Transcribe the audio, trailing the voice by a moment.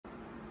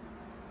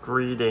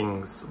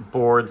Greetings,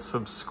 bored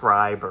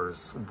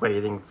subscribers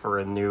waiting for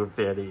a new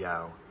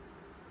video.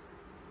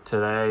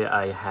 Today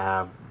I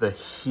have the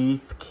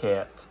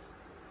Heathkit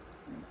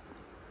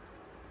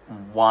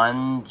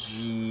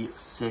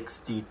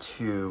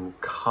 1G-62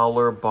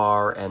 color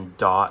bar and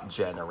dot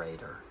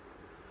generator.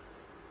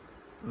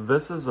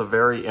 This is a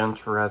very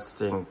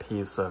interesting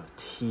piece of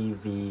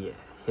TV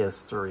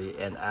history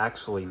and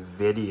actually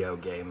video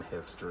game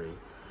history.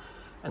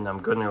 And I'm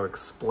going to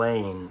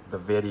explain the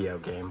video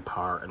game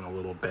part in a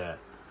little bit.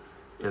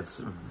 It's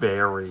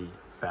very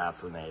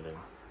fascinating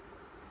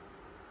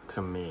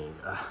to me.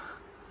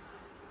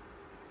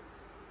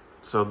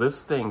 So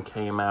this thing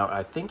came out,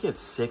 I think it's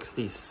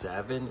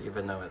 67,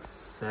 even though it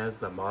says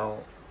the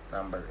model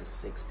number is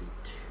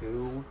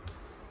 62.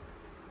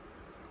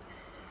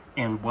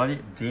 And what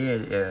it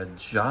did, it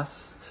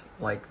adjust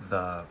I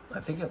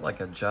think it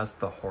adjusts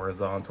the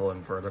horizontal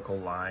and vertical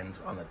lines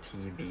on the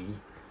TV.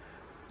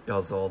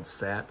 Those old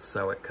sets,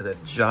 so it could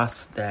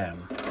adjust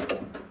them.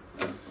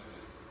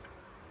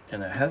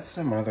 And it has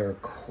some other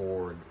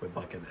cord with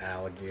like an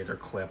alligator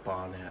clip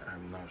on it.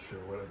 I'm not sure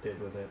what it did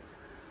with it.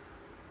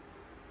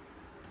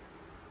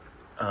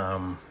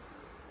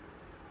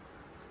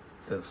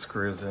 That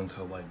screws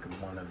into like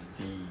one of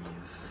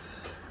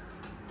these.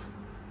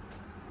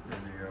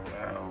 Video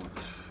out,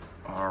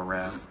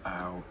 RF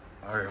out.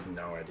 I have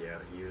no idea how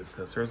to use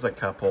this. There's a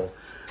couple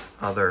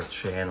other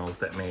channels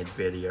that made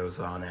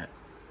videos on it,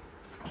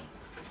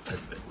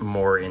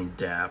 more in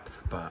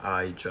depth, but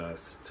I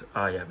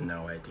have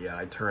no idea.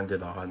 I turned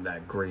it on,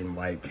 that green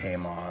light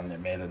came on, it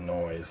made a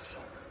noise.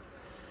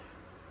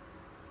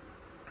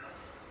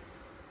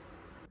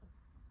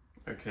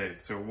 Okay,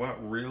 so what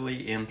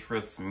really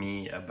interests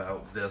me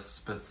about this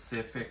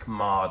specific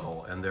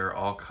model, and there are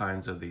all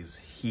kinds of these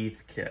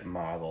Heathkit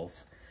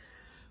models.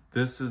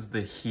 This is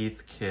the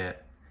Heathkit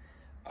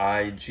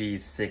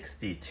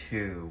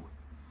IG-62,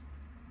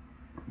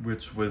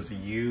 which was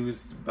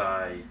used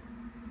by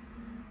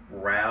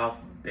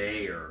Ralph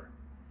Baer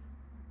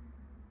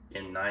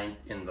in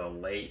the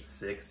late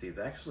 60s,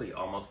 actually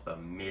almost the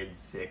mid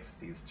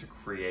 60s, to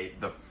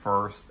create the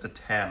first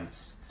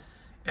attempts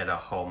at a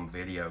home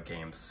video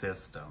game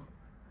system.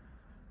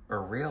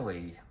 Or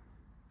really,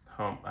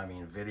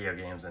 video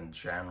games in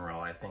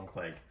general. I think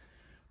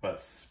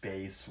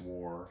Space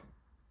War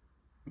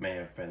may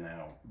have been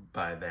out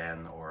by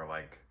then, or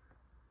like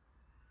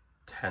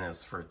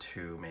Tennis for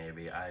Two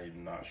maybe,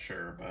 I'm not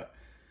sure, but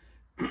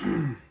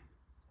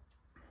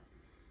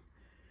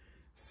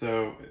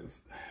so,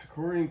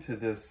 according to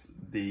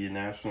the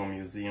National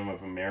Museum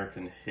of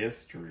American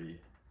History,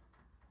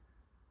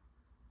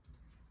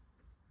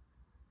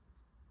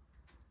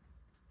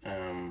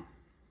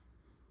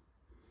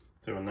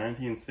 so in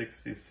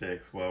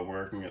 1966, while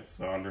working at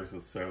Saunders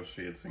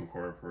Associates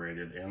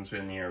Incorporated,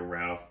 engineer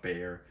Ralph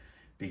Baer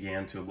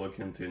began to look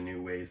into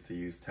new ways to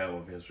use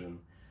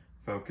television,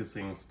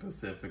 focusing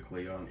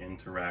specifically on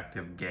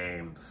interactive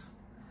games.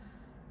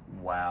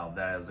 Wow,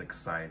 that is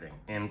exciting.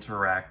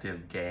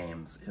 Interactive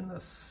games in the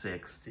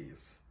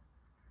 60s.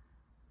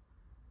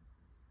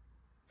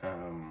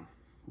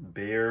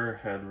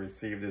 Baer had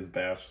received his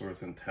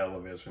bachelor's in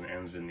television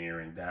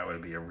engineering. That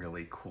would be a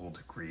really cool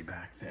degree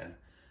back then.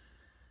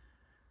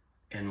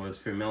 And was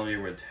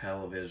familiar with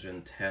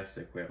television test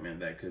equipment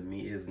that could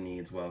meet his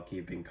needs while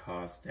keeping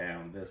costs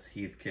down. This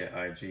Heathkit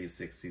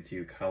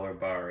IG-62 color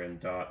bar and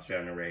dot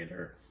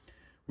generator,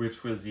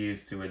 which was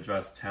used to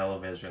adjust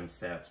television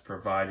sets,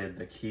 provided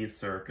the key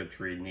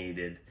circuitry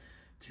needed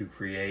to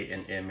create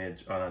an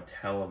image on a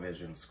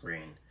television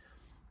screen.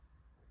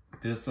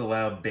 This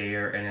allowed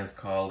Baer and his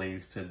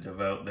colleagues to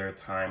devote their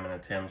time and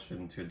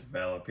attention to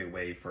develop a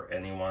way for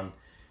anyone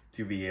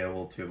to be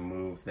able to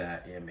move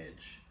that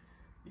image.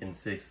 In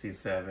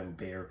 '67,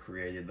 Baer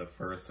created the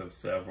first of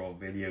several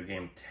video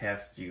game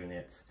test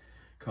units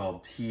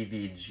called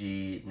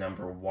TVG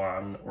number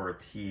 1 or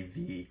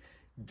TV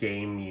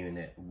Game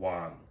Unit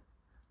 1.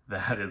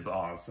 That is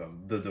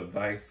awesome. The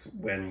device,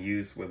 when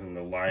used with an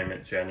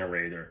alignment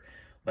generator,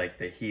 like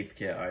the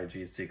Heathkit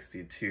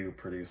IG-62,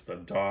 produced a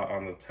dot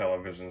on the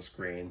television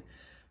screen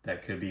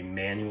that could be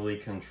manually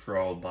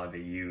controlled by the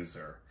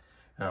user.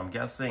 And I'm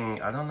guessing,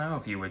 I don't know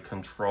if you would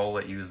control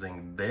it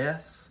using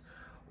this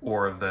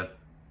or the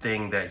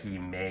thing that he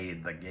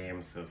made, the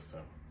game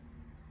system.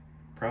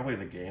 Probably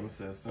the game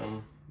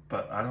system,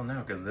 but I don't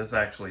know, because this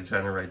actually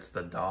generates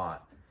the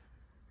dot.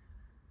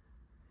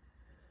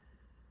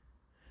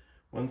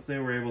 Once they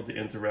were able to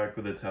interact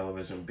with the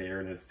television, Baer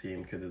and his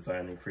team could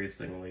design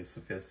increasingly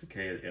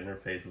sophisticated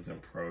interfaces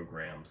and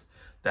programs.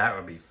 That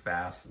would be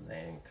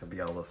fascinating to be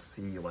able to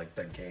see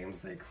the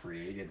games they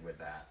created with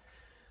that.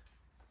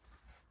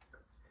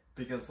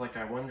 Because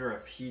I wonder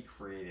if he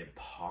created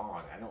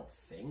Pong. I don't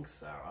think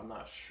so. I'm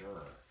not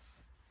sure.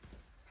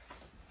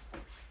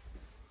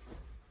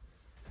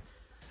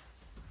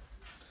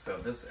 So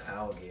this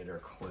alligator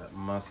clip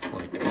must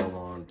go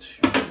on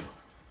to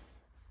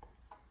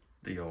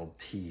the old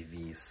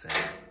TV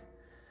set.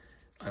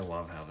 I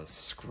love how this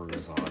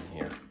screws on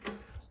here.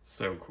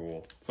 So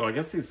cool. So I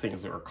guess these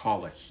things are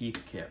called a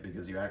Heathkit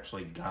because you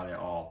actually got it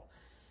all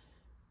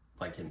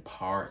like in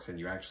parts, and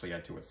you actually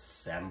had to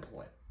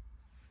assemble it.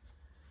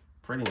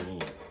 Pretty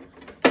neat.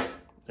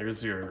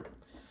 There's your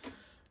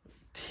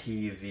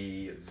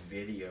TV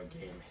video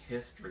game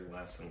history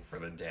lesson for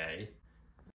the day.